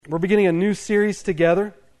We're beginning a new series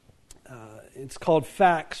together. It's called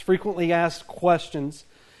Facts, Frequently Asked Questions.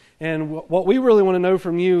 And what we really want to know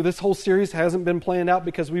from you, this whole series hasn't been planned out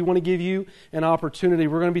because we want to give you an opportunity.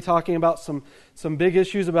 We're going to be talking about some big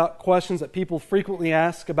issues, about questions that people frequently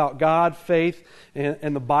ask about God, faith,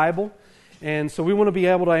 and the Bible. And so we want to be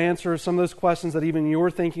able to answer some of those questions that even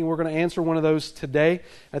you're thinking. We're going to answer one of those today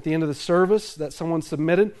at the end of the service that someone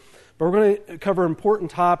submitted. But we're going to cover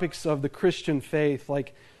important topics of the Christian faith,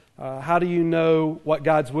 like how do you know what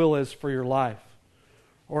God's will is for your life?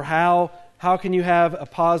 Or how can you have a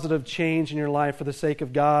positive change in your life for the sake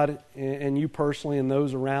of God and you personally and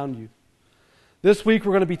those around you? This week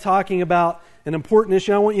we're going to be talking about an important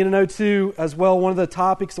issue. I want you to know too, as well, one of the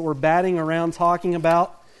topics that we're batting around talking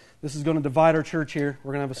about. This is going to divide our church here.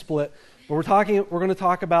 We're going to have a split. But we're going to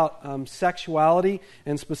talk about sexuality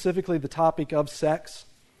and specifically the topic of sex.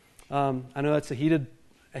 I know that's a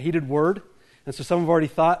heated word. And so some have already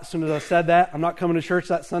thought, as soon as I said that, I'm not coming to church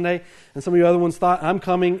that Sunday. And some of you other ones thought, I'm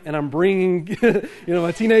coming and I'm bringing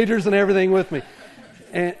my teenagers and everything with me.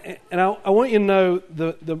 And I want you to know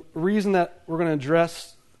the reason that we're going to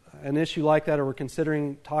address an issue like that, or we're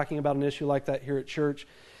considering talking about an issue like that here at church,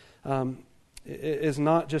 is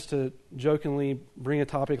not just to jokingly bring a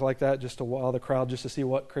topic like that just to wow the crowd, just to see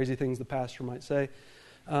what crazy things the pastor might say.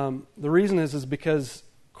 The reason is because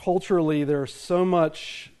culturally, there's so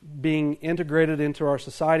much being integrated into our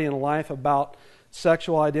society and life about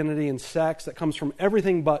sexual identity and sex that comes from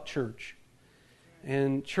everything but church.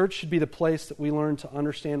 And church should be the place that we learn to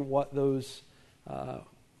understand what those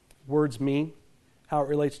words mean, how it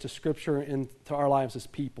relates to Scripture and to our lives as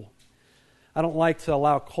people. I don't like to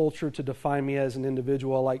allow culture to define me as an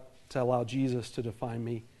individual. I like to allow Jesus to define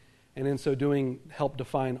me. And in so doing, help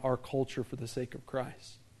define our culture for the sake of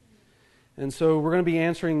Christ. And so we're going to be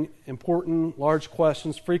answering important, large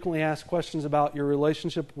questions, frequently asked questions about your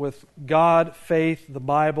relationship with God, faith, the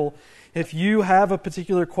Bible. If you have a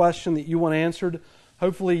particular question that you want answered,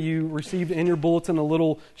 hopefully you received in your bulletin a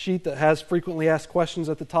little sheet that has frequently asked questions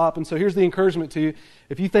at the top. And so here's the encouragement to you.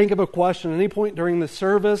 If you think of a question at any point during the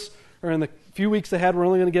service or in the few weeks ahead, we're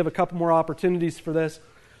only going to give a couple more opportunities for this.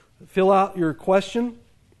 Fill out your question.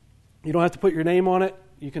 You don't have to put your name on it.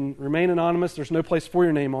 You can remain anonymous. There's no place for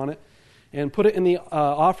your name on it. And put it in the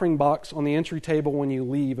offering box on the entry table when you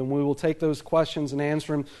leave. And we will take those questions and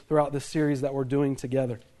answer them throughout this series that we're doing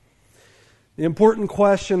together. The important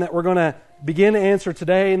question that we're going to begin to answer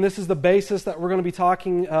today, and this is the basis that we're going to be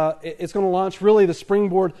talking, it's going to launch really the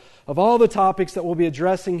springboard of all the topics that we'll be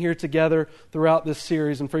addressing here together throughout this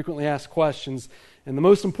series and frequently asked questions. And the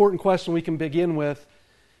most important question we can begin with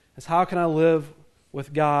is, how can I live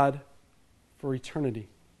with God for eternity?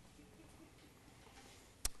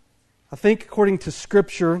 I think according to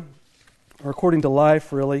Scripture, or according to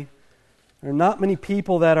life really, there are not many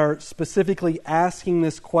people that are specifically asking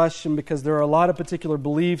this question because there are a lot of particular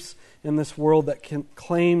beliefs in this world that can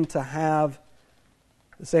claim to have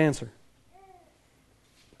this answer.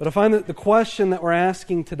 But I find that the question that we're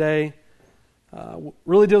asking today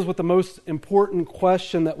really deals with the most important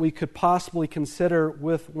question that we could possibly consider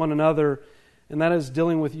with one another, and that is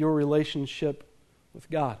dealing with your relationship with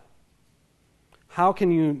God. How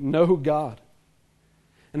can you know God?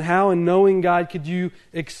 And how in knowing God could you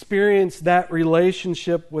experience that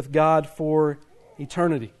relationship with God for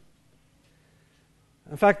eternity?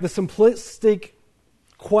 In fact, the simplistic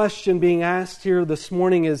question being asked here this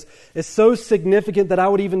morning is so significant that I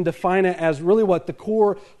would even define it as really what the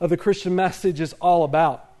core of the Christian message is all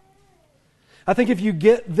about. I think if you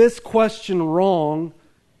get this question wrong,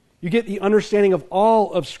 you get the understanding of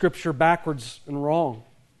all of Scripture backwards and wrong.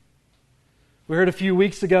 We heard a few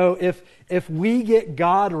weeks ago, if we get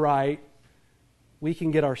God right, we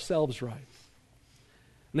can get ourselves right.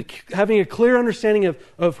 And having a clear understanding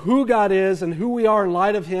of who God is and who we are in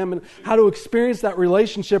light of Him and how to experience that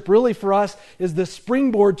relationship really for us is the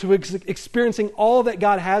springboard to experiencing all that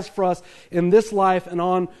God has for us in this life and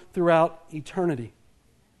on throughout eternity.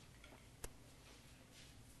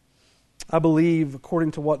 I believe,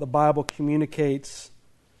 according to what the Bible communicates,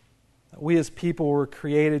 we as people were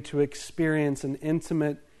created to experience an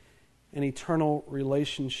intimate and eternal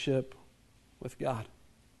relationship with God.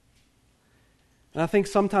 And I think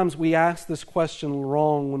sometimes we ask this question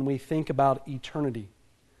wrong when we think about eternity.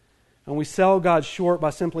 And we sell God short by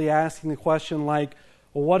simply asking the question like,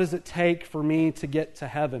 well, what does it take for me to get to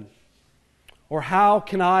heaven? Or how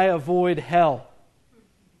can I avoid hell?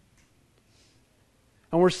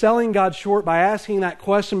 And we're selling God short by asking that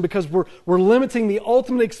question because we're limiting the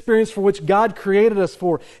ultimate experience for which God created us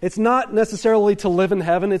for. It's not necessarily to live in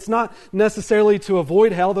heaven. It's not necessarily to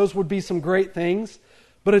avoid hell. Those would be some great things.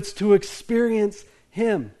 But it's to experience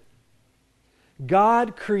Him.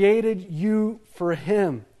 God created you for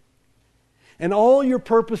Him. And all your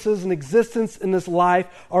purposes and existence in this life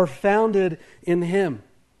are founded in Him.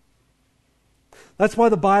 That's why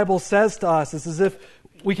the Bible says to us, it's as if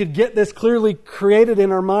we could get this clearly created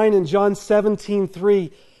in our mind in John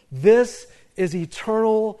 17:3. This is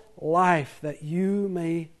eternal life, that you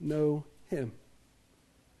may know Him.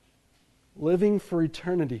 Living for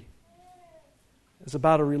eternity is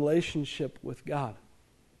about a relationship with God.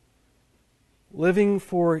 Living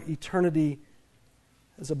for eternity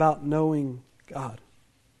is about knowing God.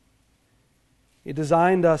 He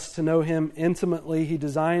designed us to know Him intimately. He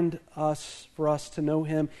designed us for us to know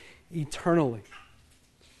Him eternally.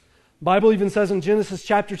 The Bible even says in Genesis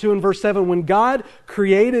chapter 2 and verse 7, when God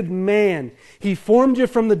created man, He formed you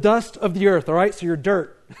from the dust of the earth. All right, so you're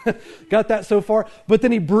dirt. Got that so far? But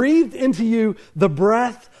then He breathed into you the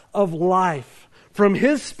breath of life. From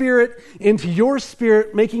His Spirit into your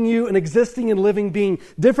spirit, making you an existing and living being.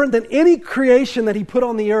 Different than any creation that He put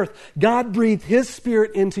on the earth. God breathed His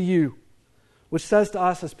Spirit into you. Which says to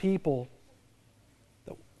us as people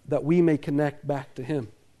that we may connect back to Him.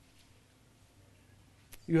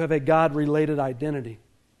 You have a God-related identity.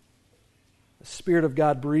 The Spirit of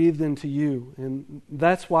God breathed into you. And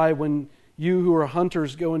that's why when you who are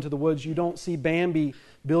hunters go into the woods, you don't see Bambi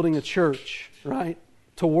building a church, right?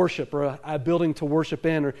 To worship, or a building to worship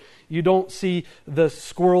in. Or you don't see the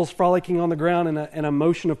squirrels frolicking on the ground in a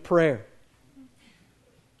motion of prayer.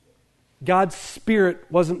 God's Spirit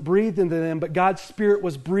wasn't breathed into them, but God's Spirit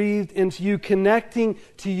was breathed into you, connecting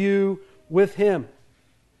to you with Him.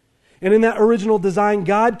 And in that original design,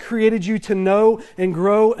 God created you to know and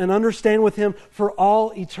grow and understand with Him for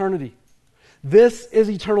all eternity. This is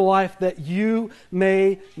eternal life, that you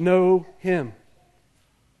may know Him.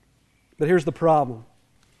 But here's the problem.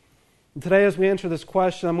 And today, as we answer this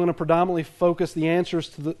question, I'm going to predominantly focus the answers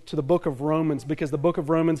to the book of Romans, because the book of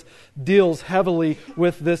Romans deals heavily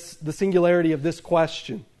with the singularity of this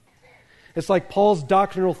question. It's like Paul's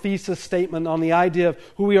doctrinal thesis statement on the idea of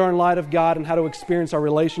who we are in light of God and how to experience our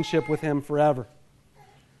relationship with Him forever.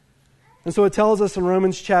 And so it tells us in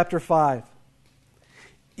Romans chapter 5,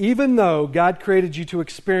 even though God created you to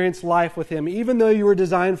experience life with Him, even though you were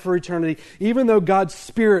designed for eternity, even though God's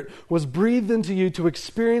Spirit was breathed into you to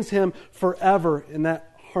experience Him forever in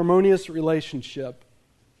that harmonious relationship,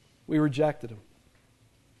 we rejected Him.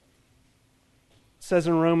 It says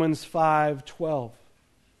in Romans 5:12,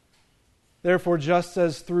 therefore, just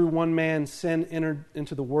as through one man sin entered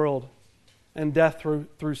into the world, and death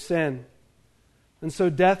through sin, and so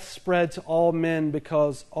death spread to all men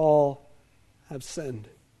because all have sinned.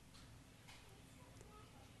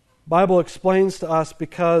 The Bible explains to us,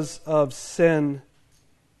 because of sin,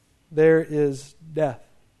 there is death.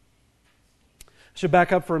 I should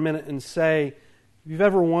back up for a minute and say, if you've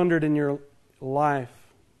ever wondered in your life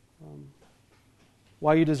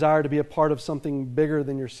why you desire to be a part of something bigger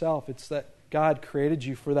than yourself, it's that God created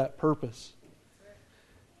you for that purpose.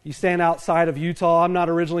 You stand outside of Utah. I'm not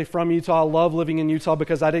originally from Utah. I love living in Utah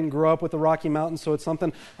because I didn't grow up with the Rocky Mountains, so it's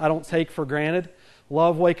something I don't take for granted.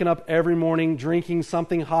 Love waking up every morning, drinking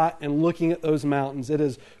something hot, and looking at those mountains. It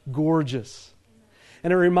is gorgeous.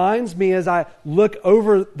 And it reminds me, as I look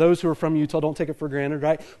over, those who are from Utah, don't take it for granted,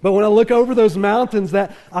 right? But when I look over those mountains,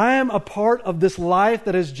 that I am a part of this life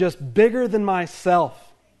that is just bigger than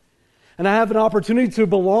myself. And I have an opportunity to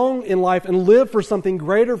belong in life and live for something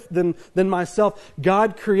greater than myself.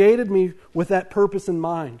 God created me with that purpose in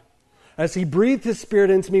mind. As He breathed His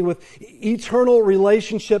Spirit into me with eternal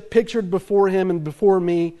relationship pictured before Him and before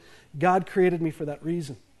me, God created me for that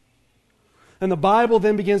reason. And the Bible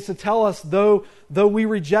then begins to tell us, though we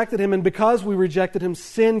rejected Him, and because we rejected Him,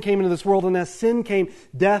 sin came into this world, and as sin came,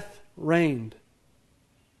 death reigned.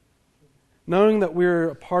 Knowing that we're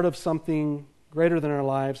a part of something greater than our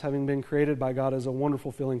lives, having been created by God, is a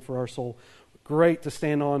wonderful feeling for our soul. Great to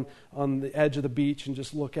stand on the edge of the beach and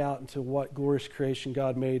just look out into what glorious creation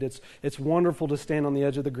God made. It's wonderful to stand on the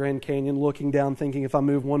edge of the Grand Canyon looking down, thinking if I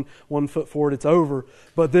move one foot forward, it's over.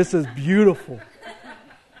 But this is beautiful.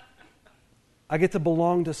 I get to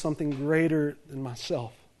belong to something greater than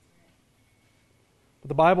myself. But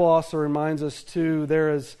the Bible also reminds us, too,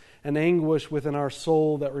 there is an anguish within our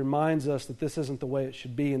soul that reminds us that this isn't the way it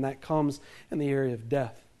should be, and that comes in the area of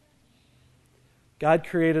death. God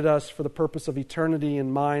created us for the purpose of eternity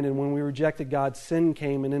in mind, and when we rejected God, sin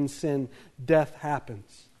came, and in sin, death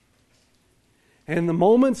happens. And in the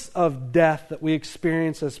moments of death that we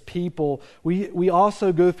experience as people, we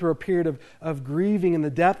also go through a period of grieving in the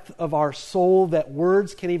depth of our soul that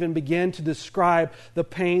words can't even begin to describe the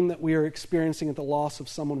pain that we are experiencing at the loss of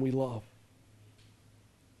someone we love.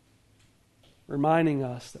 reminding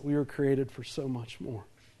us that we were created for so much more.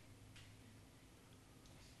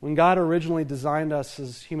 When God originally designed us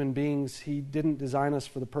as human beings, He didn't design us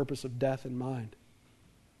for the purpose of death in mind.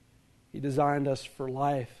 He designed us for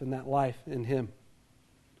life, and that life in Him.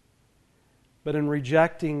 But in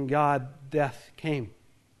rejecting God, death came.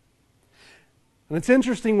 And it's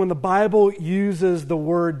interesting when the Bible uses the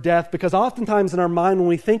word death, because oftentimes in our mind when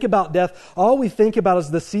we think about death, all we think about is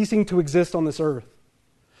the ceasing to exist on this earth.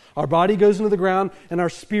 Our body goes into the ground and our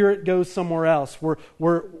spirit goes somewhere else.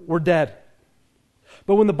 We're dead.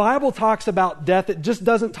 But when the Bible talks about death, it just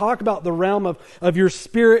doesn't talk about the realm of your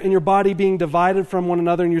spirit and your body being divided from one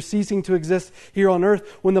another and you're ceasing to exist here on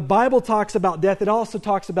earth. When the Bible talks about death, it also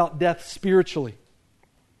talks about death spiritually.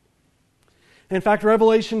 In fact,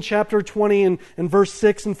 Revelation chapter 20 and verse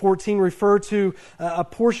 6 and 14 refer to a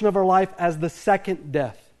portion of our life as the second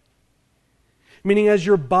death. Meaning as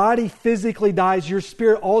your body physically dies, your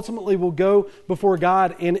spirit ultimately will go before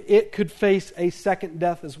God and it could face a second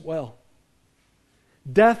death as well.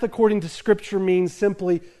 Death, according to Scripture, means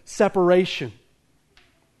simply separation.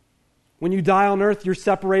 When you die on earth, you're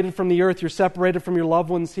separated from the earth. You're separated from your loved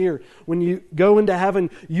ones here. When you go into heaven,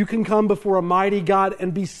 you can come before a mighty God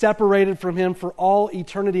and be separated from Him for all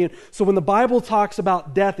eternity. And so when the Bible talks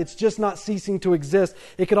about death, it's just not ceasing to exist.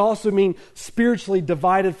 It could also mean spiritually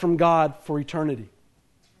divided from God for eternity.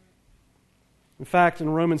 In fact, in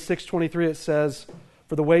Romans 6:23 it says,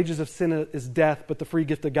 "For the wages of sin is death, but the free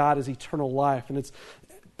gift of God is eternal life." And it's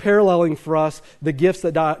paralleling for us the gifts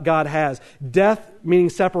that God has. Death meaning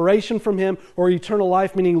separation from Him, or eternal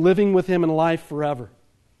life meaning living with Him in life forever.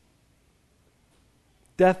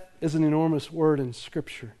 Death is an enormous word in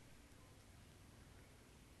Scripture.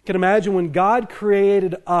 You can imagine when God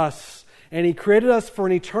created us, and He created us for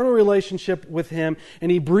an eternal relationship with Him, and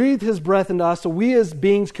He breathed His breath into us so we as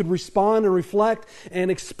beings could respond and reflect and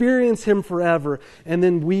experience Him forever, and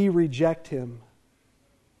then we reject Him.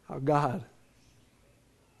 How God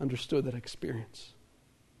understood that experience.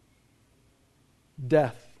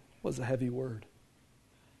 Death was a heavy word.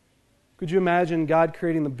 Could you imagine God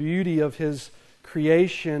creating the beauty of His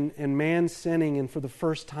creation and man sinning, and for the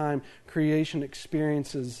first time creation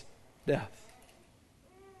experiences death?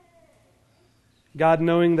 God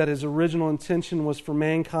knowing that His original intention was for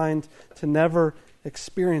mankind to never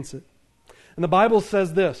experience it. And the Bible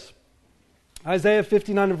says this, Isaiah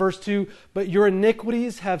 59 and verse 2, "But your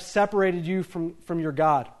iniquities have separated you from your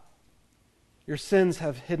God. Your sins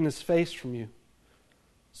have hidden His face from you,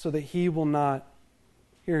 so that He will not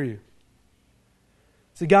hear you."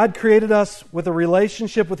 See, God created us with a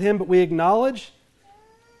relationship with Him, but we acknowledge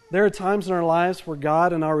there are times in our lives where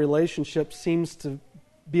God and our relationship seems to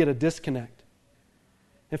be at a disconnect.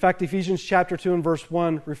 In fact, Ephesians chapter 2 and verse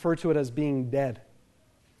 1 refer to it as being dead.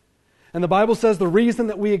 And the Bible says the reason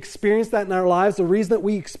that we experience that in our lives, the reason that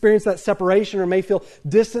we experience that separation or may feel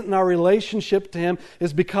distant in our relationship to Him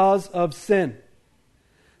is because of sin.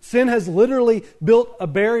 Sin has literally built a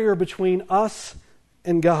barrier between us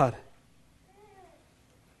and God.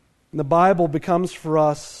 And the Bible becomes for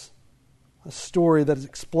us a story that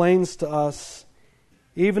explains to us,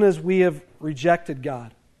 even as we have rejected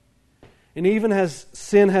God, and even as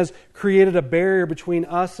sin has created a barrier between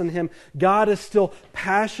us and Him, God is still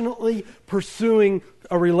passionately pursuing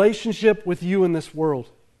a relationship with you in this world.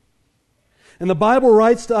 And the Bible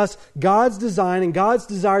writes to us God's design and God's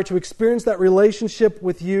desire to experience that relationship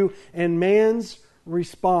with you and man's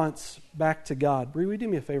response back to God. Bree, will you do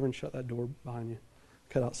me a favor and shut that door behind you?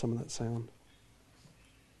 Cut out some of that sound.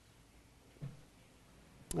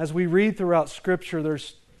 As we read throughout Scripture,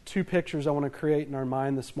 there's two pictures I want to create in our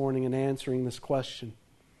mind this morning in answering this question.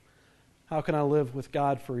 How can I live with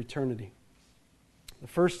God for eternity? The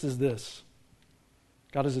first is this.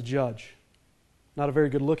 God is a judge. Not a very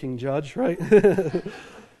good looking judge, right?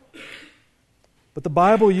 But the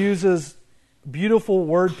Bible uses beautiful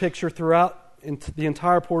word picture throughout the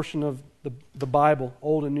entire portion of the Bible,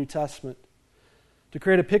 Old and New Testament, to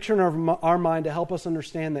create a picture in our mind to help us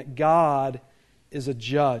understand that God is a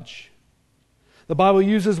judge. The Bible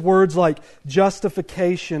uses words like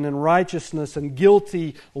justification and righteousness and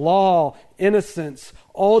guilty, law, innocence,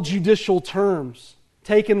 all judicial terms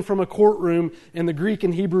taken from a courtroom in the Greek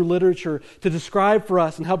and Hebrew literature to describe for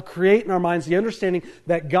us and help create in our minds the understanding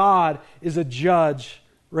that God is a judge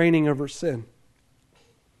reigning over sin.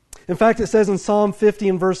 In fact, it says in Psalm 50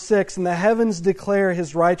 and verse 6, "And the heavens declare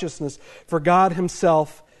His righteousness, for God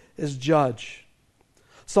Himself is judge."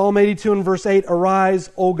 Psalm 82 and verse 8, "Arise,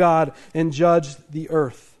 O God, and judge the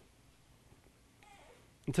earth."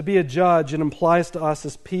 And to be a judge, it implies to us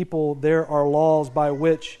as people there are laws by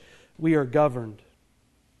which we are governed.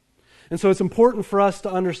 And so it's important for us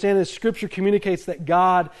to understand as Scripture communicates that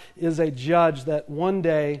God is a judge, that one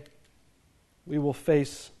day we will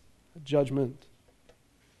face judgment.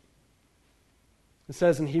 It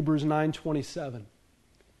says in Hebrews 9:27,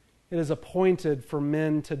 it is appointed for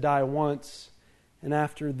men to die once, and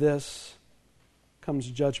after this comes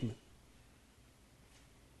judgment.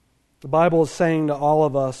 The Bible is saying to all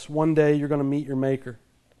of us, one day you're going to meet your Maker.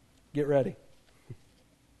 Get ready.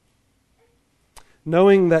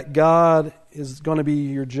 Knowing that God is going to be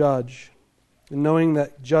your judge, and knowing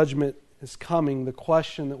that judgment is coming, the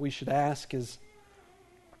question that we should ask is,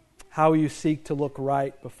 how will you seek to look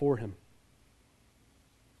right before Him?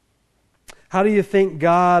 How do you think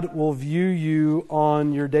God will view you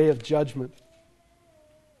on your day of judgment?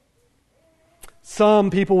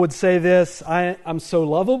 Some people would say this, I'm so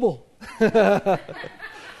lovable. I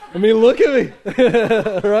mean, look at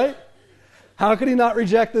me, right? How could He not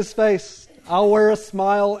reject this face? I'll wear a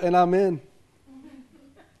smile and I'm in.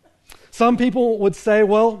 Some people would say,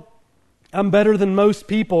 well, I'm better than most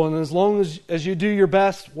people, and as long as you do your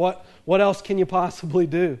best, what else can you possibly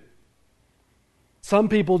do? Some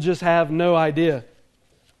people just have no idea.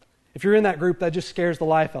 If you're in that group, that just scares the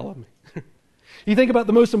life out of me. You think about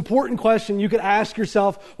the most important question you could ask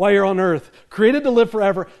yourself while you're on earth. Created to live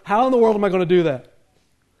forever, how in the world am I going to do that?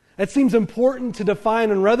 It seems important to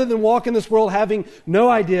define, and rather than walk in this world having no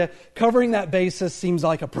idea, covering that basis seems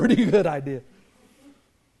like a pretty good idea.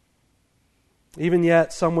 Even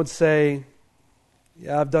yet, some would say,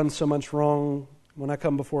 yeah, I've done so much wrong. When I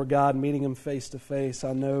come before God, meeting Him face to face,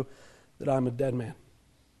 I know that I'm a dead man.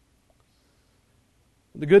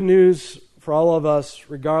 The good news for all of us,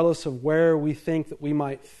 regardless of where we think that we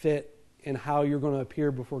might fit in how you're going to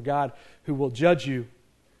appear before God, who will judge you,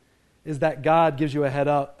 is that God gives you a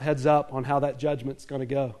heads up on how that judgment's going to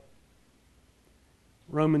go.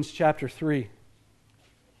 Romans chapter 3.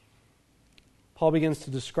 Paul begins to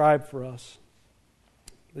describe for us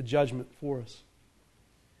the judgment for us.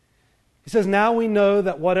 He says, now we know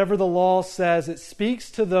that whatever the law says, it speaks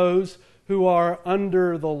to those who are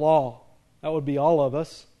under the law. That would be all of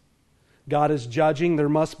us. God is judging. There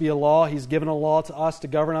must be a law. He's given a law to us to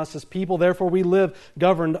govern us as people. Therefore, we live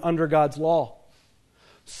governed under God's law.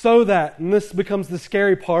 So that, and this becomes the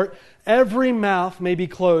scary part, every mouth may be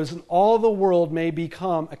closed and all the world may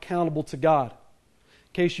become accountable to God.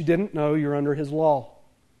 In case you didn't know, you're under His law.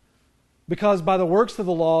 Because by the works of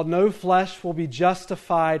the law, no flesh will be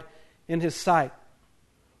justified in His sight.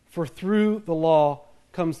 For through the law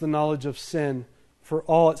comes the knowledge of sin. For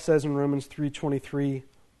all, it says in Romans 3:23,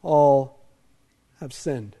 all have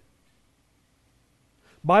sinned.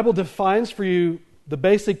 The Bible defines for you the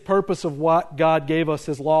basic purpose of what God gave us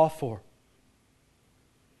His law for.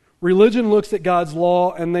 Religion looks at God's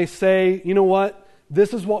law and they say, you know what?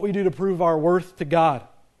 This is what we do to prove our worth to God.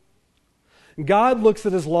 God looks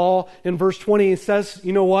at His law in verse 20 and says,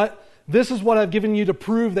 you know what? This is what I've given you to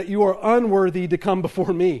prove that you are unworthy to come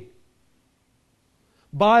before me.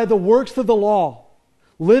 By the works of the law,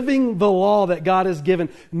 living the law that God has given,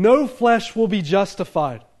 no flesh will be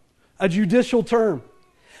justified. A judicial term.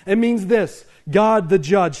 It means this: God, the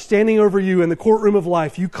judge, standing over you in the courtroom of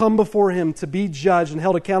life, you come before Him to be judged and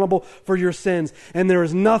held accountable for your sins. And there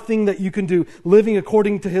is nothing that you can do living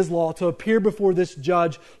according to His law to appear before this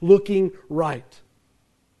judge looking right.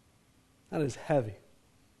 That is heavy.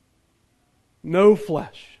 No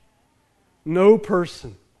flesh, no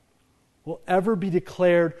person will ever be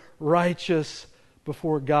declared righteous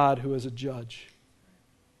before God, who is a judge.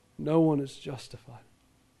 No one is justified.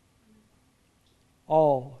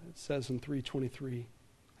 All, it says in 3:23,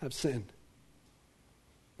 have sinned.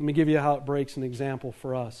 Let me give you how it breaks an example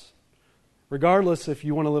for us. Regardless if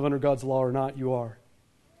you want to live under God's law or not, you are.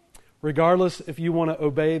 Regardless if you want to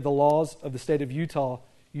obey the laws of the state of Utah,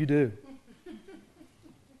 you do.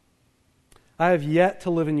 I have yet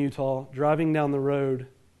to live in Utah, driving down the road,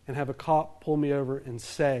 and have a cop pull me over and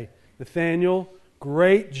say, Nathaniel,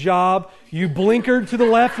 great job. You blinkered to the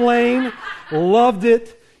left lane. Loved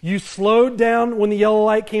it. You slowed down when the yellow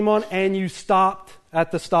light came on, and you stopped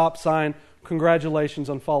at the stop sign. Congratulations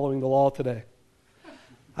on following the law today.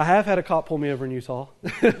 I have had a cop pull me over in Utah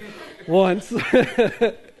once.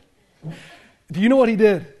 Do you know what he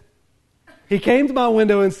did? He came to my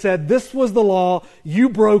window and said, this was the law. You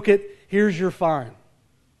broke it. Here's your fine.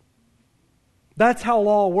 That's how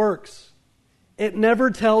law works. It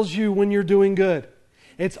never tells you when you're doing good.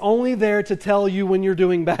 It's only there to tell you when you're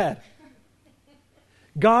doing bad.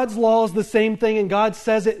 God's law is the same thing, and God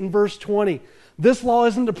says it in verse 20. This law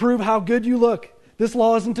isn't to prove how good you look. This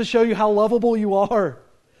law isn't to show you how lovable you are.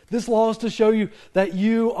 This law is to show you that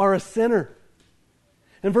you are a sinner.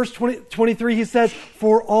 In verse 23, he says,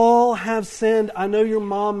 for all have sinned. I know your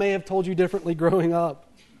mom may have told you differently growing up.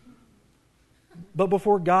 But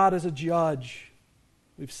before God as a judge,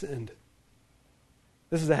 we've sinned.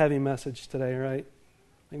 This is a heavy message today, right?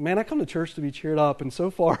 Like, man, I come to church to be cheered up, and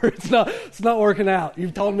so far it's not working out.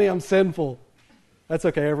 You've told me I'm sinful. That's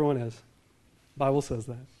okay, everyone is. The Bible says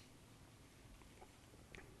that.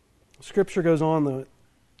 Scripture goes on, though,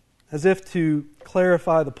 as if to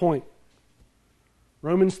clarify the point.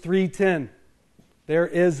 Romans 3:10, there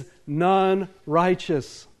is none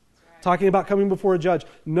righteous. Talking about coming before a judge.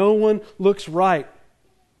 No one looks right.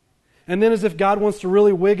 And then as if God wants to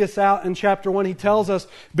really wig us out in chapter 1, he tells us,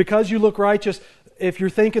 because you look righteous, if you're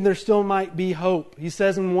thinking there still might be hope. He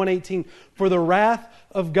says in 1:18, for the wrath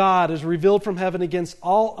of God is revealed from heaven against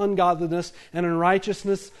all ungodliness and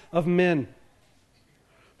unrighteousness of men.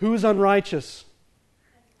 Who is unrighteous?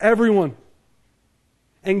 Everyone.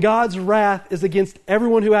 And God's wrath is against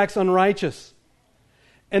everyone who acts unrighteous.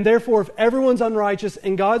 And therefore, if everyone's unrighteous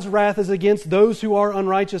and God's wrath is against those who are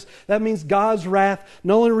unrighteous, that means God's wrath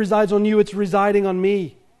not only resides on you, it's residing on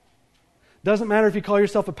me. Doesn't matter if you call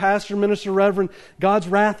yourself a pastor, minister, reverend, God's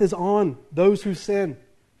wrath is on those who sin,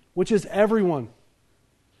 which is everyone.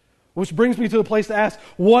 Which brings me to the place to ask,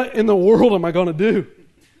 what in the world am I going to do?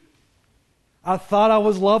 I thought I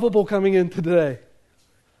was lovable coming in today.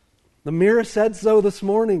 The mirror said so this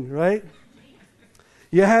morning, right?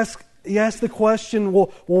 You ask the question,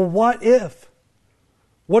 well, what if?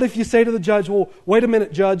 What if you say to the judge, well, wait a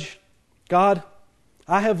minute, judge. God,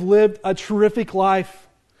 I have lived a terrific life.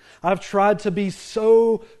 I've tried to be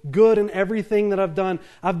so good in everything that I've done.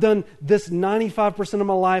 I've done this 95% of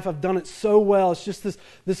my life. I've done it so well. It's just this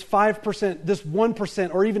 5%, this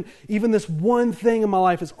 1%, or even this one thing in my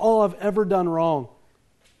life is all I've ever done wrong.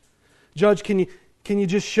 Judge, can you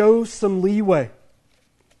just show some leeway?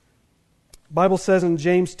 The Bible says in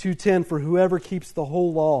James 2:10, for whoever keeps the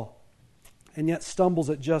whole law and yet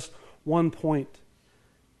stumbles at just one point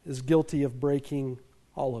is guilty of breaking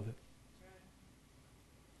all of it.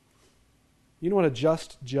 You know what a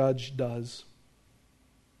just judge does?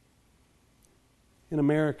 In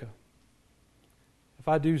America, if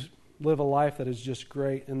I do live a life that is just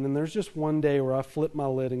great, and then there's just one day where I flip my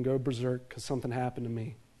lid and go berserk because something happened to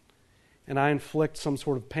me, and I inflict some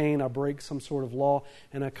sort of pain, I break some sort of law,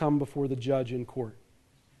 and I come before the judge in court.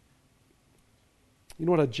 You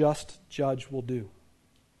know what a just judge will do?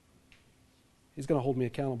 He's going to hold me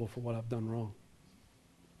accountable for what I've done wrong.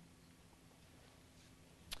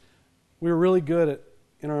 We're really good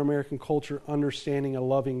in our American culture, understanding a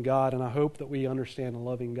loving God, and I hope that we understand a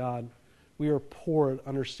loving God. We are poor at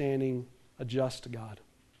understanding a just God.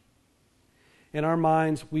 In our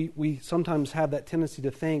minds, we sometimes have that tendency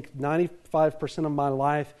to think 95% of my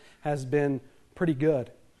life has been pretty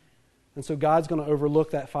good. And so God's going to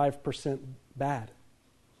overlook that 5% bad.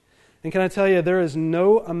 And can I tell you, there is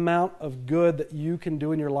no amount of good that you can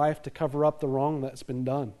do in your life to cover up the wrong that's been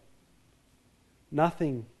done.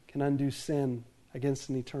 Nothing can undo sin against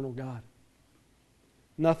an eternal God.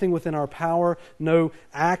 Nothing within our power, no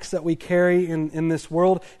acts that we carry in this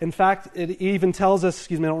world. In fact, it even tells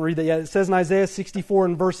us, I don't read that yet, it says in Isaiah 64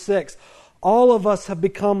 and verse 6, all of us have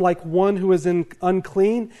become like one who is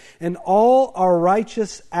unclean, and all our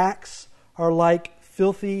righteous acts are like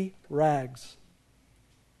filthy rags.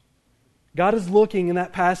 God is looking in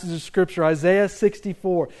that passage of Scripture, Isaiah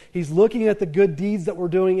 64. He's looking at the good deeds that we're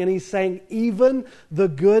doing, and He's saying, even the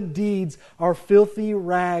good deeds are filthy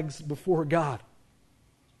rags before God.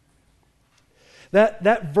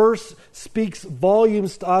 That verse speaks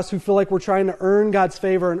volumes to us who feel like we're trying to earn God's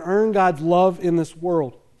favor and earn God's love in this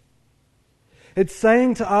world. It's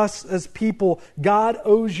saying to us as people, God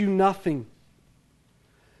owes you nothing.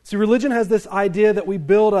 See, religion has this idea that we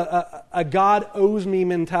build a God owes me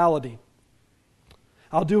mentality.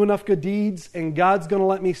 I'll do enough good deeds and God's going to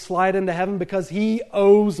let me slide into heaven because He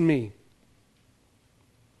owes me.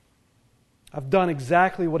 I've done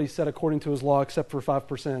exactly what He said according to His law except for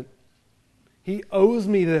 5%. He owes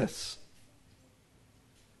me this.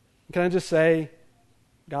 Can I just say,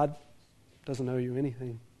 God doesn't owe you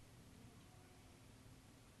anything.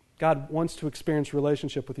 God wants to experience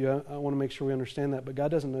relationship with you. I want to make sure we understand that, but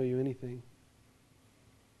God doesn't owe you anything.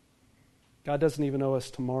 God doesn't even owe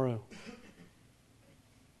us tomorrow.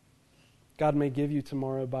 God may give you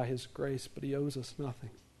tomorrow by His grace, but He owes us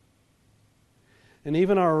nothing. And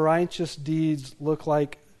even our righteous deeds look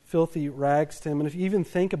like filthy rags to Him. And if you even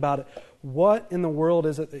think about it, what in the world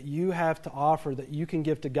is it that you have to offer that you can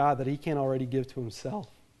give to God that He can't already give to Himself?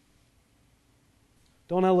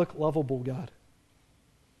 Don't I look lovable, God?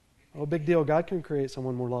 Oh, big deal. God can create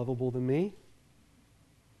someone more lovable than me.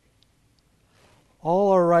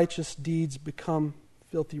 all our righteous deeds become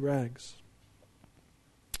filthy rags.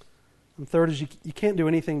 And third is you can't do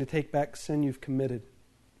anything to take back sin you've committed.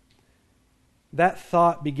 That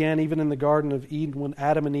thought began even in the Garden of Eden when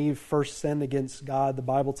Adam and Eve first sinned against God. The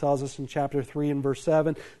Bible tells us in chapter 3 and verse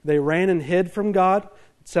 7, they ran and hid from God.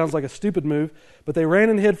 It sounds like a stupid move, but they ran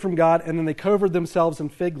and hid from God, and then they covered themselves in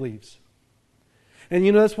fig leaves. And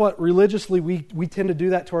you know, that's what religiously we tend to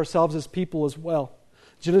do that to ourselves as people as well.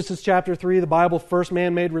 Genesis chapter 3, the Bible, first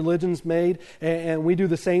man-made, religion's made, and we do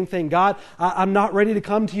the same thing. God, I'm not ready to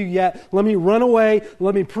come to you yet. Let me run away.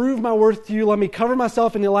 Let me prove my worth to you. Let me cover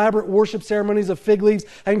myself in elaborate worship ceremonies of fig leaves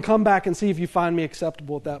and come back and see if you find me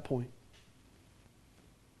acceptable at that point.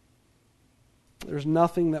 There's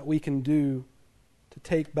nothing that we can do to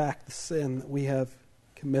take back the sin that we have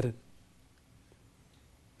committed.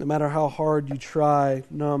 No matter how hard you try,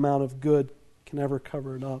 no amount of good can ever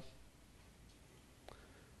cover it up.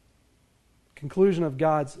 Conclusion of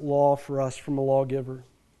God's law for us from a lawgiver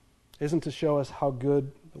isn't to show us how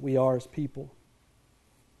good we are as people.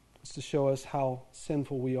 It's to show us how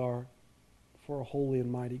sinful we are for a holy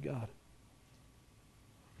and mighty God.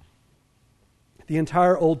 The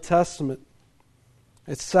entire Old Testament,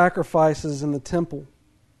 its sacrifices in the temple,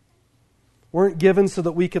 weren't given so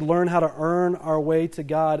that we could learn how to earn our way to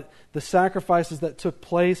God. The sacrifices that took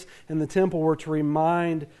place in the temple were to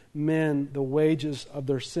remind men the wages of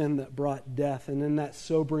their sin that brought death. And in that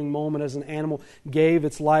sobering moment, as an animal gave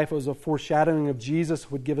its life, it was a foreshadowing of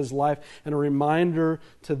Jesus would give his life and a reminder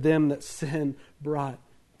to them that sin brought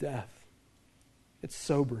death. It's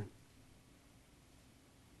sobering.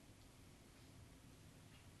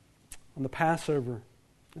 On the Passover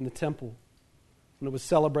in the temple, when it was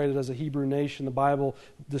celebrated as a Hebrew nation, the Bible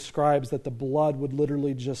describes that the blood would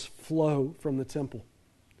literally just flow from the temple.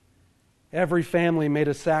 Every family made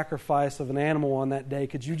a sacrifice of an animal on that day.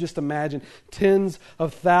 Could you just imagine tens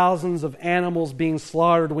of thousands of animals being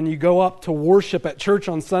slaughtered when you go up to worship at church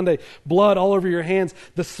on Sunday, blood all over your hands,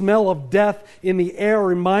 the smell of death in the air,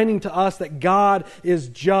 reminding to us that God is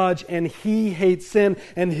judge and He hates sin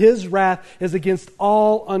and His wrath is against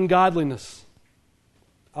all ungodliness.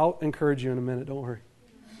 I'll encourage you in a minute, don't worry.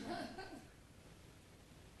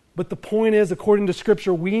 But the point is, according to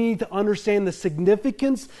Scripture, we need to understand the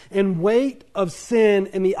significance and weight of sin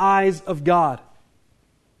in the eyes of God.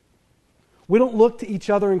 We don't look to each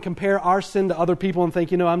other and compare our sin to other people and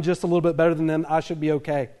think, I'm just a little bit better than them, I should be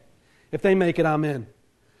okay. If they make it, I'm in.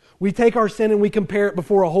 We take our sin and we compare it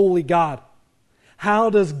before a holy God.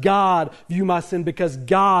 How does God view my sin? Because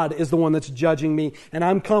God is the one that's judging me, and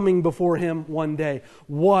I'm coming before Him one day.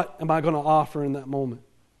 What am I going to offer in that moment?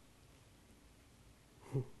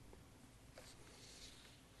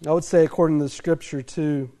 I would say, according to the Scripture,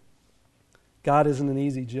 too, God isn't an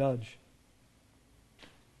easy judge.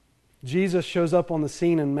 Jesus shows up on the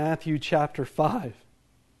scene in Matthew chapter 5,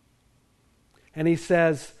 and He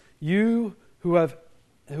says, "You who have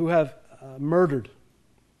murdered,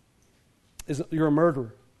 you're a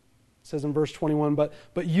murderer." It says in verse 21, but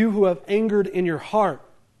you who have angered in your heart,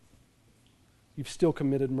 you've still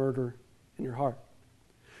committed murder in your heart.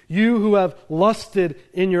 You who have lusted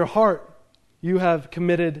in your heart, you have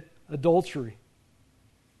committed adultery.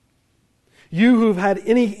 You who've had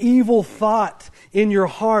any evil thought in your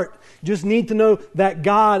heart, just need to know that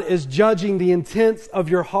God is judging the intents of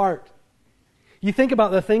your heart. You think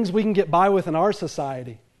about the things we can get by with in our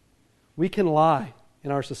society. We can lie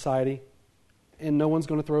in our society, and no one's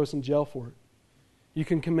going to throw us in jail for it. You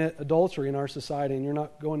can commit adultery in our society, and you're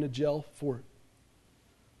not going to jail for it.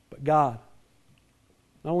 But God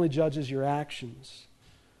not only judges your actions,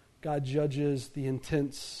 God judges the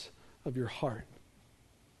intents of your heart.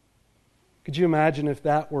 Could you imagine if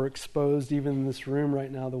that were exposed even in this room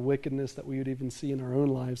right now, the wickedness that we would even see in our own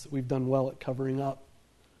lives that we've done well at covering up?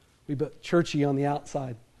 We've been churchy on the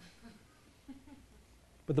outside.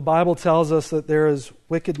 But the Bible tells us that there is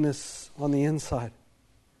wickedness on the inside.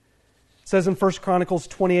 It says in 1 Chronicles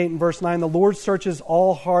 28 and verse 9, "The Lord searches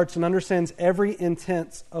all hearts and understands every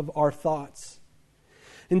intent of our thoughts."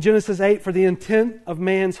 In Genesis 8, "For the intent of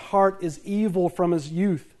man's heart is evil from his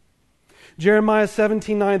youth." Jeremiah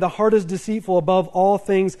 17:9, "The heart is deceitful above all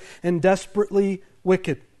things and desperately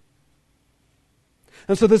wicked."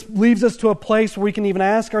 And so this leaves us to a place where we can even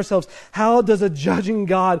ask ourselves, how does a judging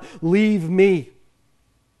God leave me?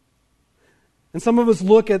 And some of us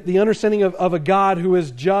look at the understanding of a God who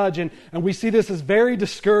is judge, and we see this as very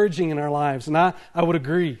discouraging in our lives. And I would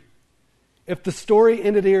agree. If the story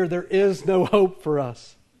ended here, there is no hope for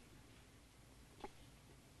us.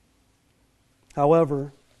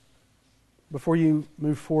 However, before you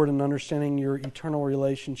move forward in understanding your eternal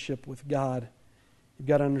relationship with God, You've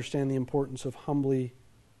got to understand the importance of humbly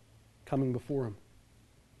coming before Him.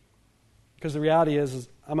 Because the reality is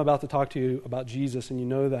I'm about to talk to you about Jesus, and you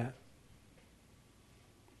know that.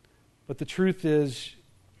 But the truth is,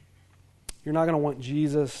 you're not going to want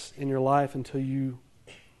Jesus in your life until you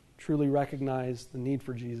truly recognize the need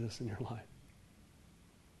for Jesus in your life.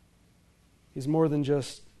 He's more than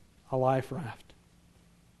just a life raft.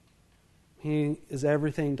 He is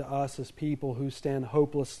everything to us as people who stand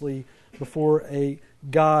hopelessly before a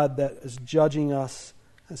God that is judging us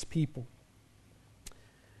as people.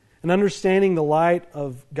 And understanding the light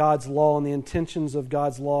of God's law and the intentions of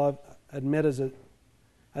God's law, admit as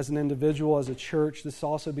an individual, as a church, this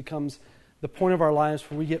also becomes the point of our lives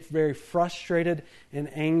where we get very frustrated and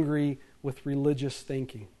angry with religious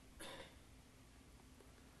thinking.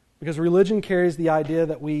 Because religion carries the idea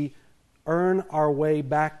that we earn our way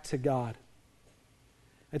back to God.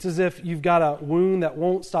 It's as if you've got a wound that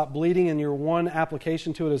won't stop bleeding and your one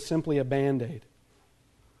application to it is simply a Band-Aid.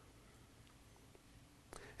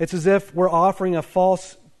 It's as if we're offering a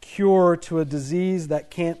false cure to a disease that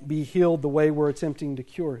can't be healed the way we're attempting to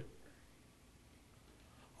cure it.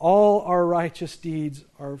 All our righteous deeds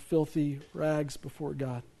are filthy rags before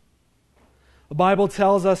God. The Bible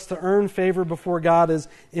tells us to earn favor before God is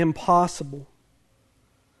impossible.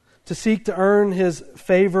 To seek to earn His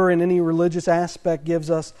favor in any religious aspect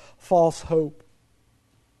gives us false hope.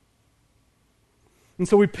 And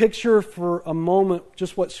so we picture for a moment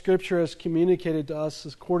just what Scripture has communicated to us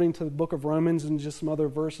according to the book of Romans and just some other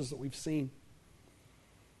verses that we've seen.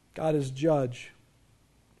 God is judge.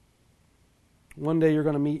 One day you're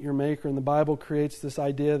going to meet your Maker, and the Bible creates this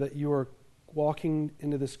idea that you are walking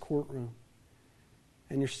into this courtroom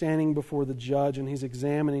and you're standing before the judge and He's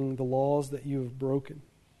examining the laws that you have broken.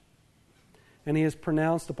 And He has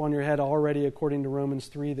pronounced upon your head already, according to Romans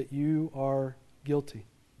 3, that you are guilty.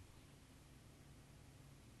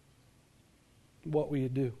 What will you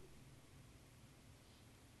do?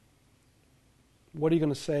 What are you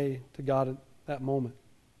going to say to God at that moment?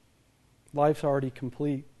 Life's already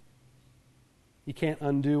complete. You can't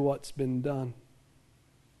undo what's been done.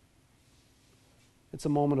 It's a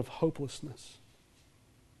moment of hopelessness.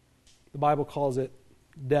 The Bible calls it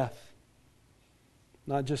death.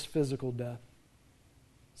 Not just physical death.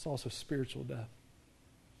 It's also spiritual death.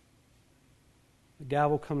 The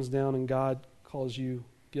gavel comes down and God calls you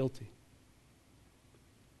guilty.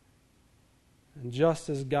 And just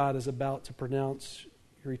as God is about to pronounce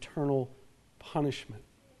your eternal punishment,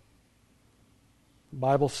 the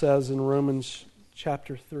Bible says in Romans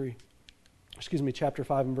chapter 5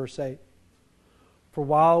 and verse 8, "For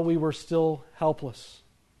while we were still helpless,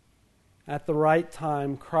 at the right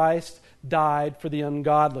time Christ died for the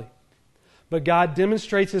ungodly. But God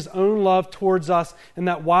demonstrates His own love towards us in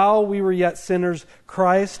that while we were yet sinners,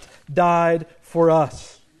 Christ died for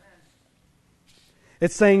us."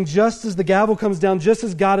 It's saying just as the gavel comes down, just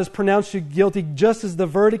as God has pronounced you guilty, just as the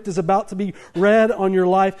verdict is about to be read on your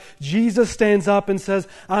life, Jesus stands up and says,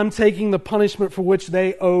 "I'm taking the punishment for which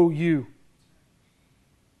they owe you."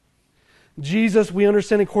 Jesus, we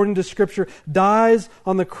understand according to Scripture, dies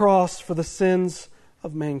on the cross for the sins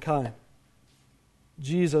of mankind.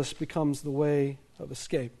 Jesus becomes the way of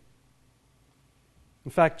escape. In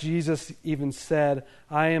fact, Jesus even said,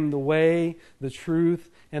 "I am the way, the truth,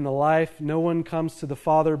 and the life. No one comes to the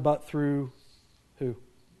Father but through" who?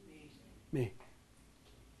 Me.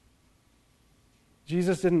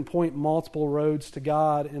 Jesus didn't point multiple roads to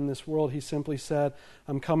God in this world. He simply said,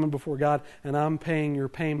 "I'm coming before God and I'm paying your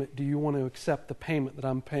payment. Do you want to accept the payment that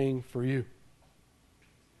I'm paying for you?"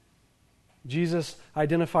 Jesus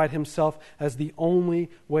identified Himself as the only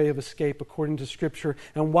way of escape according to Scripture.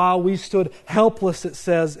 And while we stood helpless, it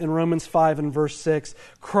says in Romans 5 and verse 6,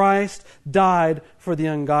 Christ died for the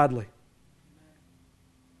ungodly.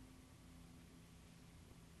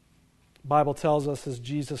 The Bible tells us as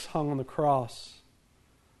Jesus hung on the cross,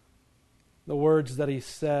 the words that He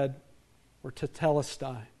said were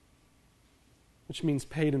tetelestai, which means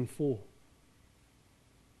paid in full.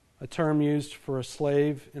 A term used for a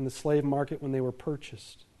slave in the slave market when they were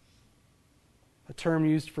purchased. A term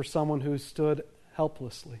used for someone who stood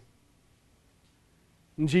helplessly.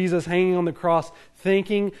 And Jesus, hanging on the cross,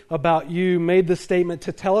 thinking about you, made the statement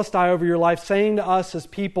tetelestai over your life, saying to us as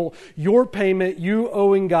people, your payment, you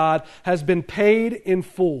owing God, has been paid in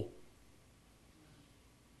full.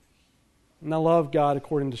 And I love God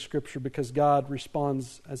according to Scripture because God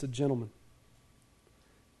responds as a gentleman.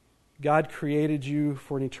 God created you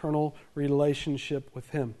for an eternal relationship with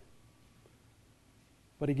Him.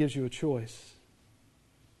 But He gives you a choice.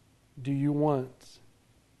 Do you want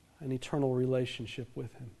an eternal relationship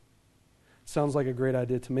with Him? Sounds like a great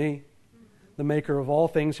idea to me. the maker of all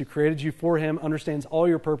things, who created you for Him, understands all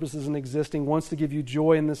your purposes in existing, wants to give you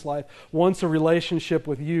joy in this life, wants a relationship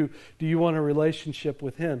with you. Do you want a relationship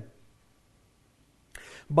with Him?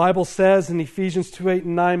 The Bible says in Ephesians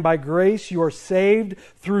 2:8-9, by grace you are saved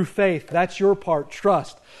through faith. That's your part,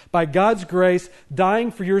 trust. By God's grace,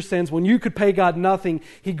 dying for your sins, when you could pay God nothing,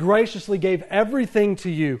 He graciously gave everything to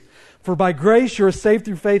you. For by grace you are saved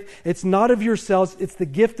through faith. It's not of yourselves, it's the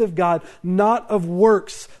gift of God, not of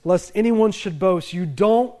works, lest anyone should boast. You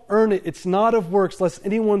don't earn it. It's not of works, lest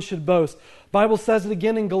anyone should boast. The Bible says it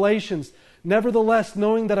again in Galatians. Nevertheless,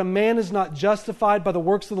 knowing that a man is not justified by the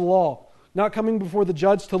works of the law, not coming before the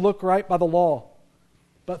judge to look right by the law,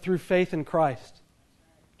 but through faith in Christ,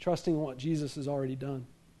 trusting in what Jesus has already done.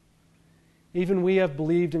 Even we have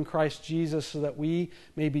believed in Christ Jesus so that we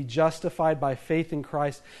may be justified by faith in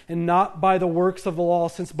Christ and not by the works of the law,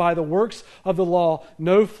 since by the works of the law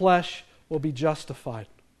no flesh will be justified.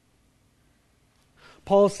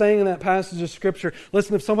 Paul is saying in that passage of Scripture,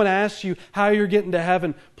 listen, if someone asks you how you're getting to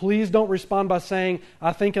heaven, please don't respond by saying,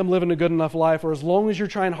 I think I'm living a good enough life, or as long as you're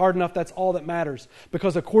trying hard enough, that's all that matters.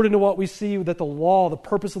 Because according to what we see that the law, the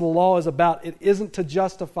purpose of the law is about, it isn't to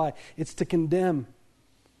justify, it's to condemn.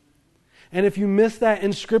 And if you miss that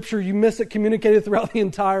in Scripture, you miss it communicated throughout the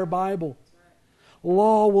entire Bible.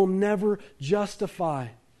 Law will never justify.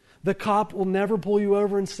 The cop will never pull you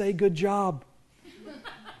over and say, good job.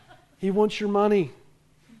 He wants your money.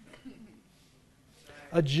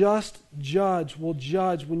 A just judge will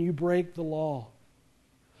judge when you break the law.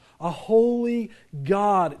 A holy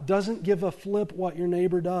God doesn't give a flip what your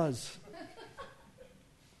neighbor does.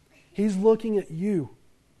 He's looking at you.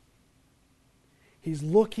 He's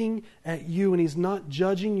looking at you, and He's not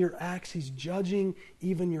judging your acts. He's judging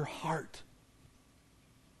even your heart.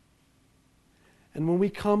 And when we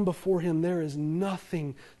come before Him, there is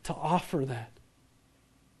nothing to offer that.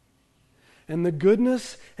 And the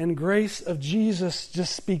goodness and grace of Jesus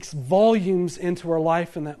just speaks volumes into our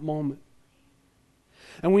life in that moment.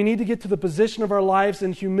 And we need to get to the position of our lives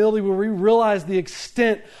in humility where we realize the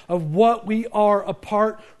extent of what we are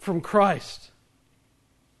apart from Christ.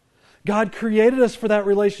 God created us for that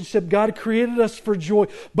relationship. God created us for joy,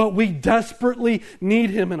 but we desperately need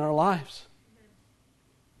Him in our lives.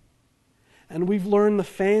 And we've learned the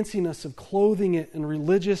fanciness of clothing it in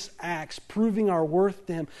religious acts, proving our worth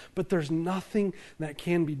to Him, but there's nothing that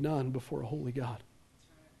can be done before a holy God.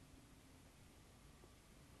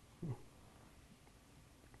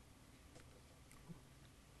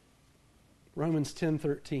 Romans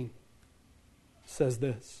 10:13 says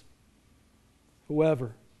this,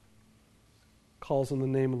 whoever calls on the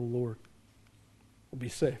name of the Lord will be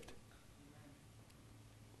saved.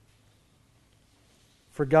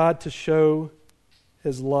 For God to show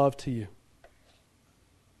His love to you.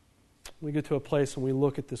 We get to a place when we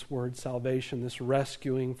look at this word salvation, this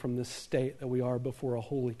rescuing from this state that we are before a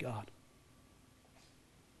holy God.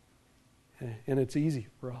 And it's easy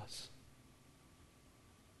for us.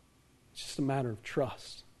 It's just a matter of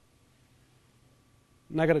trust.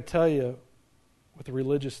 And I got to tell you, with the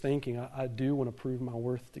religious thinking, I do want to prove my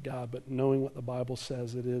worth to God, but knowing what the Bible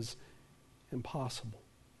says, it is impossible.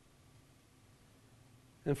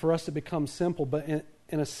 And for us to become simple, but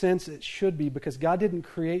in a sense it should be, because God didn't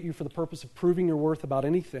create you for the purpose of proving your worth about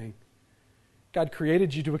anything. God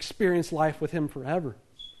created you to experience life with Him forever.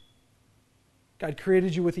 God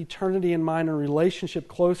created you with eternity in mind and relationship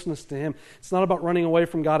closeness to Him. It's not about running away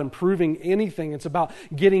from God and proving anything. It's about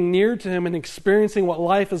getting near to Him and experiencing what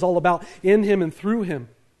life is all about in Him and through Him.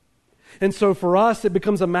 And so for us, it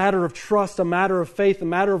becomes a matter of trust, a matter of faith, a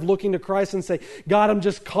matter of looking to Christ and say, God, I'm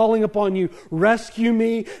just calling upon You. Rescue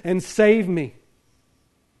me and save me.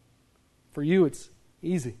 For you, it's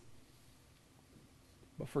easy.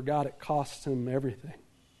 But for God, it costs Him everything.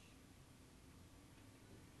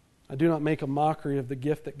 I do not make a mockery of the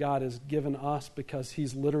gift that God has given us, because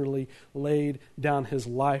He's literally laid down His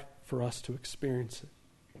life for us to experience it.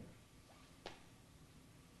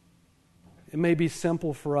 It may be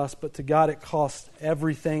simple for us, but to God it costs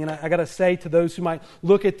everything. And I got to say to those who might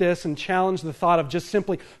look at this and challenge the thought of just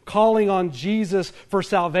simply calling on Jesus for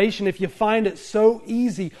salvation, if you find it so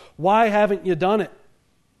easy, why haven't you done it?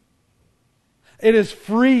 It is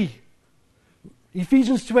free.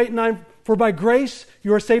 Ephesians 2:8-9, for by grace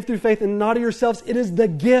you are saved through faith, and not of yourselves. It is the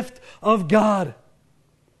gift of God.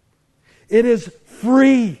 It is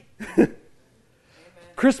free.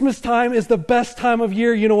 Christmas time is the best time of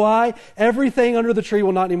year. You know why? Everything under the tree,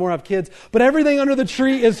 well, not anymore, I have kids, but everything under the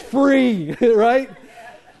tree is free, right?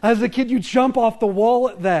 As a kid, you jump off the wall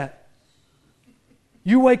at that.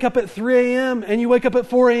 You wake up at 3 a.m. and you wake up at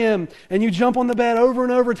 4 a.m. and you jump on the bed over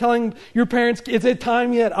and over telling your parents, is it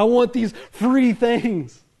time yet? I want these free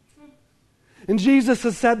things. And Jesus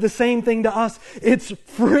has said the same thing to us. It's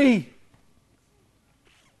free.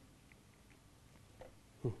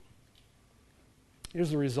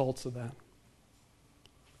 Here's the results of that.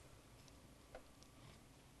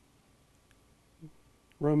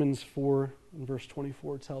 Romans 4 and verse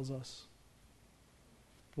 24 tells us,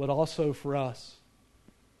 but also for us,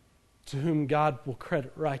 to whom God will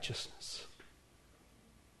credit righteousness.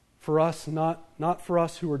 For us, not for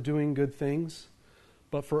us who are doing good things,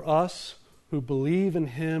 but for us who believe in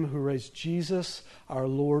Him who raised Jesus, our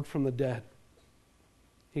Lord, from the dead.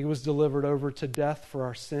 He was delivered over to death for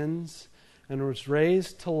our sins and was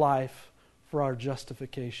raised to life for our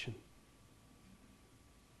justification.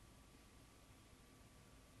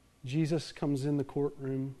 Jesus comes in the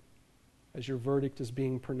courtroom as your verdict is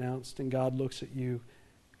being pronounced, and God looks at you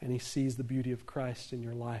and He sees the beauty of Christ in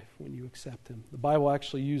your life when you accept Him. The Bible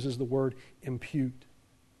actually uses the word impute,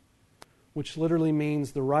 which literally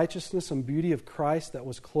means the righteousness and beauty of Christ that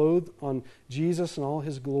was clothed on Jesus in all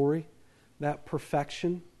His glory, that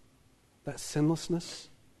perfection, that sinlessness,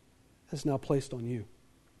 is now placed on you.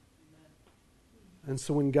 And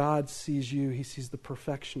so when God sees you, He sees the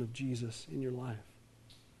perfection of Jesus in your life.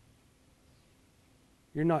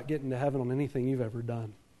 You're not getting to heaven on anything you've ever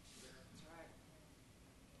done.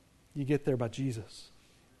 You get there by Jesus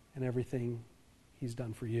and everything He's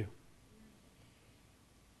done for you.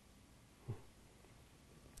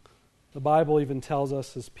 The Bible even tells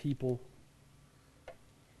us as people,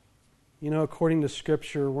 according to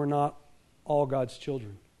Scripture, we're not all God's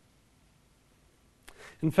children.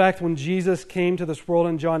 In fact, when Jesus came to this world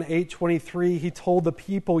in John 8:23, He told the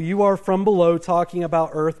people, you are from below, talking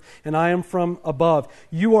about earth, and I am from above.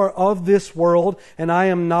 You are of this world, and I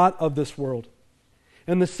am not of this world.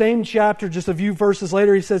 In the same chapter, just a few verses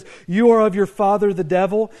later, He says, you are of your father, the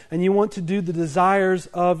devil, and you want to do the desires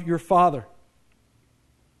of your father.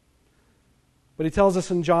 But He tells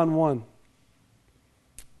us in John 1,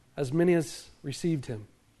 as many as received Him,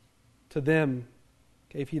 to them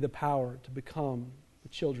gave He the power to become the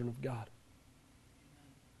children of God.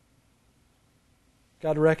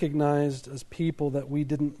 God recognized as people that we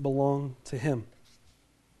didn't belong to Him.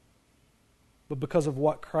 But because of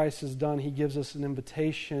what Christ has done, He gives us an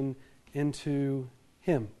invitation into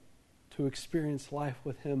Him to experience life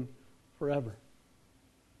with Him forever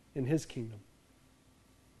in His kingdom.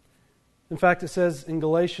 In fact, it says in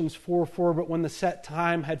Galatians 4:4, but when the set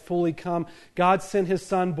time had fully come, God sent His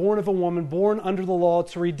Son, born of a woman, born under the law,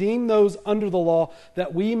 to redeem those under the law,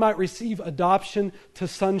 that we might receive adoption to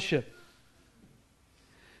sonship.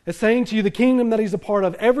 It's saying to you, the kingdom that He's a part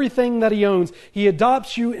of, everything that He owns, He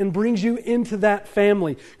adopts you and brings you into that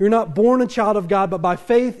family. You're not born a child of God, but by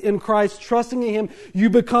faith in Christ, trusting in Him, you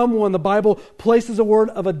become one. The Bible places a word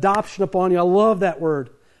of adoption upon you. I love that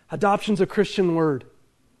word. Adoption's a Christian word.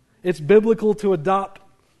 It's biblical to adopt.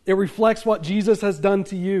 It reflects what Jesus has done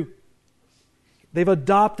to you.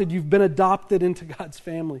 You've been adopted into God's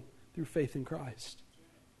family through faith in Christ.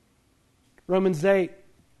 Romans 8,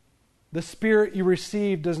 the Spirit you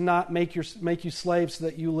receive does not make you slaves so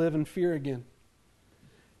that you live in fear again.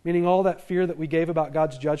 Meaning all that fear that we gave about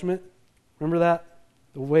God's judgment, remember that?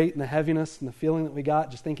 The weight and the heaviness and the feeling that we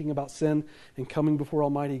got just thinking about sin and coming before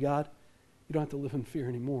Almighty God. You don't have to live in fear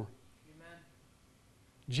anymore.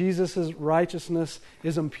 Jesus' righteousness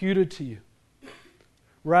is imputed to you.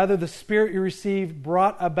 Rather, the Spirit you received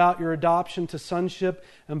brought about your adoption to sonship,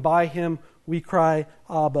 and by Him we cry,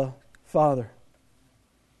 Abba, Father.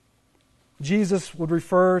 Jesus would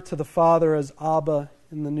refer to the Father as Abba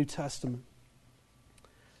in the New Testament.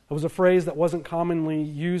 It was a phrase that wasn't commonly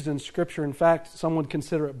used in Scripture. In fact, some would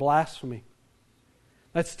consider it blasphemy.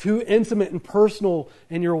 That's too intimate and personal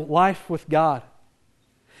in your life with God.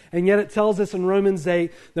 And yet it tells us in Romans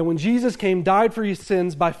 8 that when Jesus came, died for your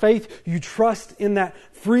sins, by faith you trust in that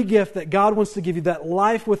free gift that God wants to give you, that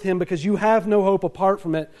life with Him, because you have no hope apart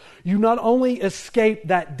from it. You not only escape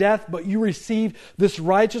that death, but you receive this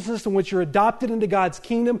righteousness in which you're adopted into God's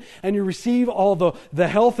kingdom, and you receive all the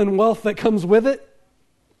health and wealth that comes with it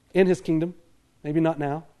in His kingdom. Maybe not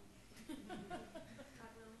now.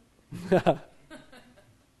 But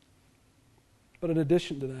in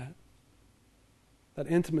addition to that, that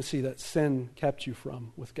intimacy that sin kept you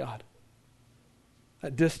from with God,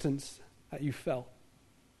 that distance that you felt,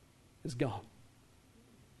 is gone.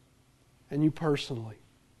 And you personally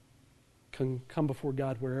can come before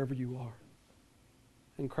God wherever you are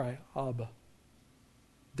and cry, Abba,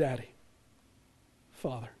 Daddy,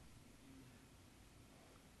 Father.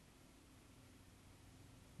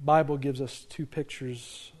 Bible gives us two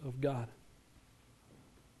pictures of God.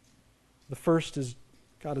 The first is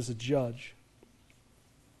God as a judge.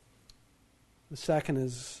 The second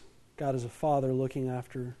is God as a father looking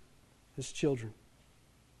after his children.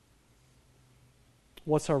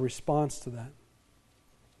 What's our response to that?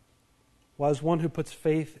 Well, as one who puts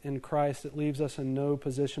faith in Christ, it leaves us in no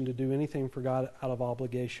position to do anything for God out of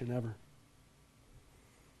obligation ever.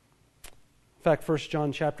 In fact, 1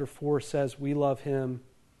 John chapter 4 says we love Him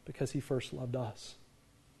because He first loved us.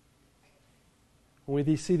 When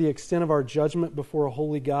we see the extent of our judgment before a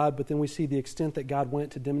holy God, but then we see the extent that God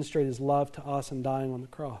went to demonstrate His love to us in dying on the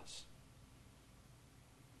cross.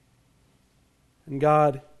 And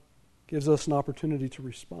God gives us an opportunity to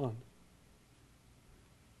respond.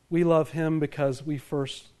 We love Him because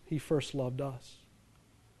He first loved us.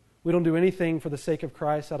 We don't do anything for the sake of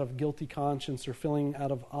Christ out of guilty conscience or feeling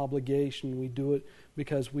out of obligation. We do it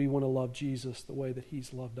because we want to love Jesus the way that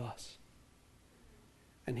He's loved us.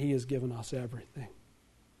 And He has given us everything.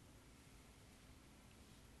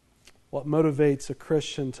 What motivates a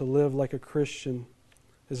Christian to live like a Christian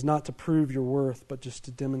is not to prove your worth, but just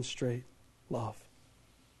to demonstrate love.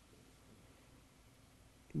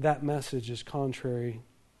 That message is contrary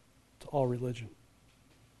to all religion.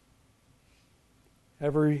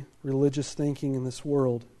 Every religious thinking in this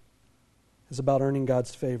world is about earning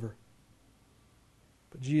God's favor.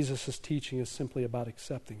 But Jesus' teaching is simply about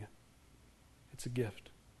accepting it. It's a gift.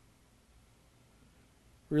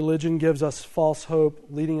 Religion gives us false hope,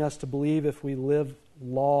 leading us to believe if we live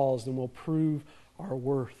laws, then we'll prove our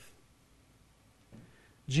worth.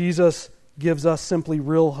 Jesus gives us simply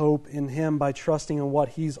real hope in Him by trusting in what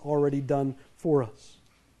He's already done for us.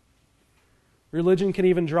 Religion can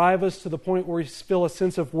even drive us to the point where we feel a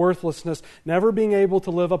sense of worthlessness, never being able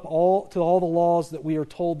to live up to all the laws that we are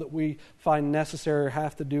told that we find necessary or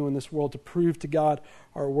have to do in this world to prove to God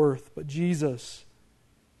our worth. But Jesus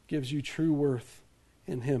gives you true worth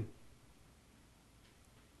in Him.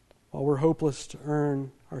 While we're hopeless to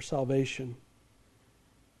earn our salvation,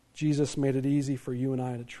 Jesus made it easy for you and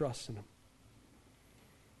I to trust in Him.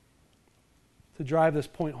 To drive this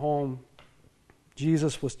point home,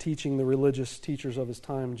 Jesus was teaching the religious teachers of His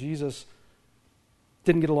time. Jesus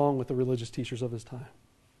didn't get along with the religious teachers of His time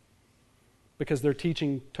because their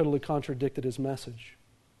teaching totally contradicted His message.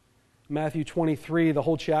 Matthew 23, the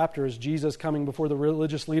whole chapter is Jesus coming before the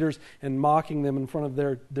religious leaders and mocking them in front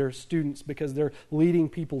of their students because they're leading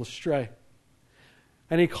people astray.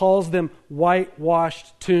 And He calls them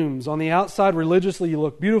whitewashed tombs. On the outside, religiously, you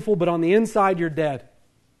look beautiful, but on the inside, you're dead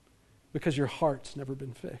because your heart's never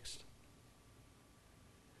been fixed.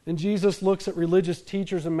 And Jesus looks at religious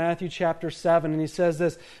teachers in Matthew chapter 7 and He says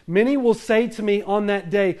this, "Many will say to me on that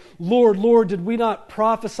day, 'Lord, Lord, did we not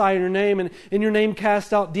prophesy in Your name, and in Your name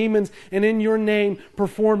cast out demons, and in Your name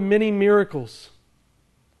perform many miracles?'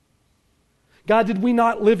 God, did we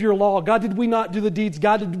not live Your law? God, did we not do the deeds?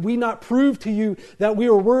 God, did we not prove to You that we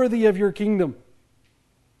are worthy of Your kingdom?"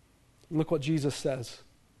 And look what Jesus says.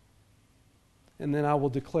 "And then I will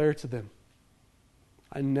declare to them,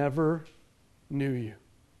 I never knew you.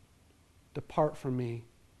 Depart from me,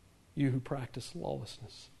 you who practice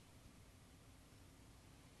lawlessness."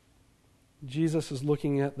 Jesus is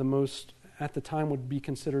looking at at the time would be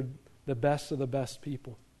considered the best of the best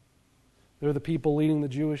people. They're the people leading the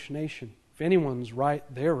Jewish nation. If anyone's right,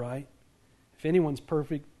 they're right. If anyone's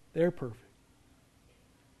perfect, they're perfect.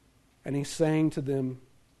 And He's saying to them,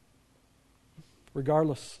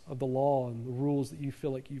 regardless of the law and the rules that you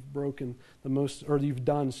feel like you've broken the most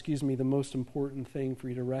important thing for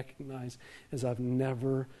you to recognize is I've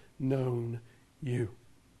never known you.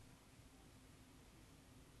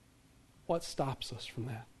 What stops us from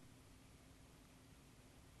that?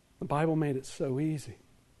 The Bible made it so easy.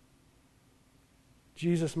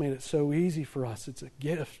 Jesus made it so easy for us. It's a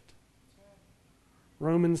gift.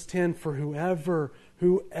 Romans 10, "For whoever,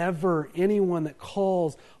 anyone that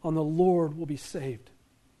calls on the Lord will be saved."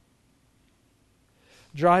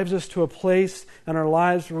 Drives us to a place in our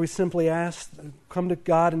lives where we simply come to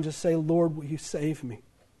God and just say, "Lord, will You save me?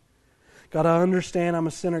 God, I understand I'm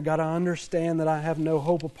a sinner. God, I understand that I have no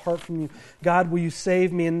hope apart from You. God, will You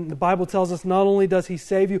save me?" And the Bible tells us not only does He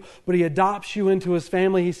save you, but He adopts you into His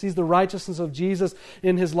family. He sees the righteousness of Jesus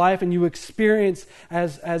in His life, and you experience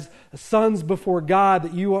as sons before God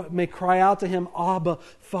that you may cry out to Him, "Abba,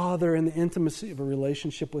 Father," in the intimacy of a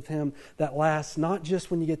relationship with Him that lasts not just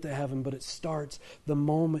when you get to heaven, but it starts the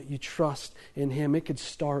moment you trust in Him. It could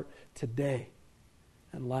start today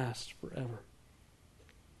and last forever.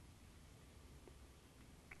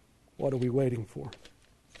 What are we waiting for?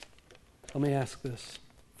 Let me ask this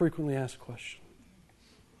frequently asked question.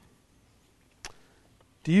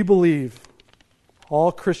 Do you believe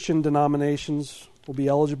all Christian denominations will be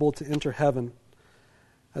eligible to enter heaven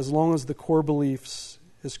as long as the core beliefs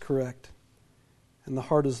is correct and the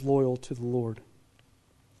heart is loyal to the Lord?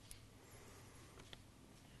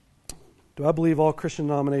 Do I believe all Christian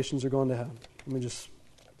denominations are going to heaven? Let me just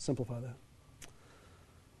simplify that.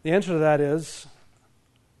 The answer to that is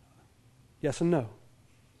yes and no.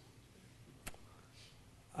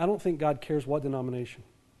 I don't think God cares what denomination.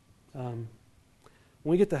 When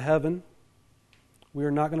we get to heaven, we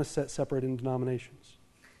are not going to set separate in denominations.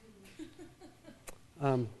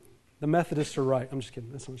 The Methodists are right. I'm just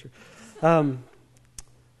kidding. That's not true.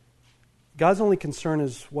 God's only concern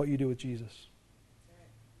is what you do with Jesus.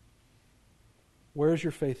 Where is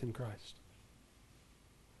your faith in Christ?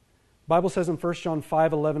 The Bible says in 1 John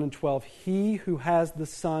 5:11 and 12, he who has the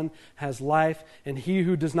Son has life, and he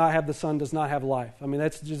who does not have the Son does not have life. I mean,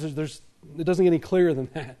 it doesn't get any clearer than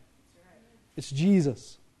that. It's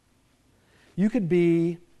Jesus. You could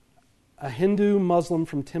be a Hindu Muslim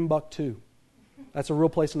from Timbuktu. That's a real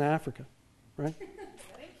place in Africa, right?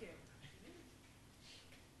 Thank you.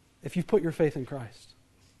 If you've put your faith in Christ,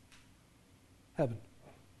 heaven.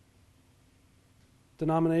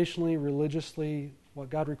 Denominationally, religiously, what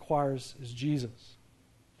God requires is Jesus.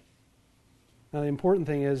 Now, the important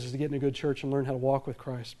thing is to get in a good church and learn how to walk with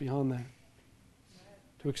Christ beyond that.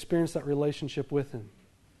 To experience that relationship with Him,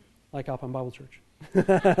 like Alpine Bible Church.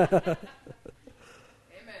 Amen.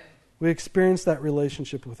 We experience that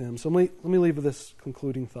relationship with Him. So let me leave with this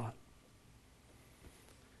concluding thought.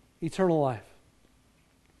 Eternal life.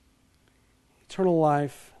 Eternal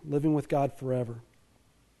life, living with God forever.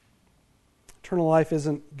 Eternal life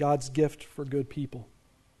isn't God's gift for good people.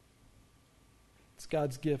 It's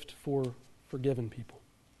God's gift for forgiven people.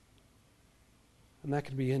 And that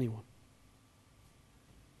could be anyone.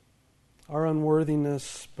 Our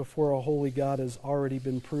unworthiness before a holy God has already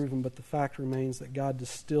been proven, but the fact remains that God does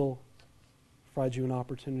still provide you an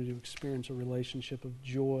opportunity to experience a relationship of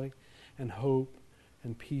joy and hope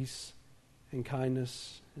and peace and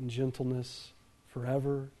kindness and gentleness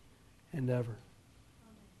forever and ever.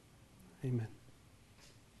 Amen.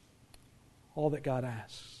 All that God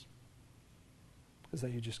asks is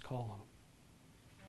that you just call Him.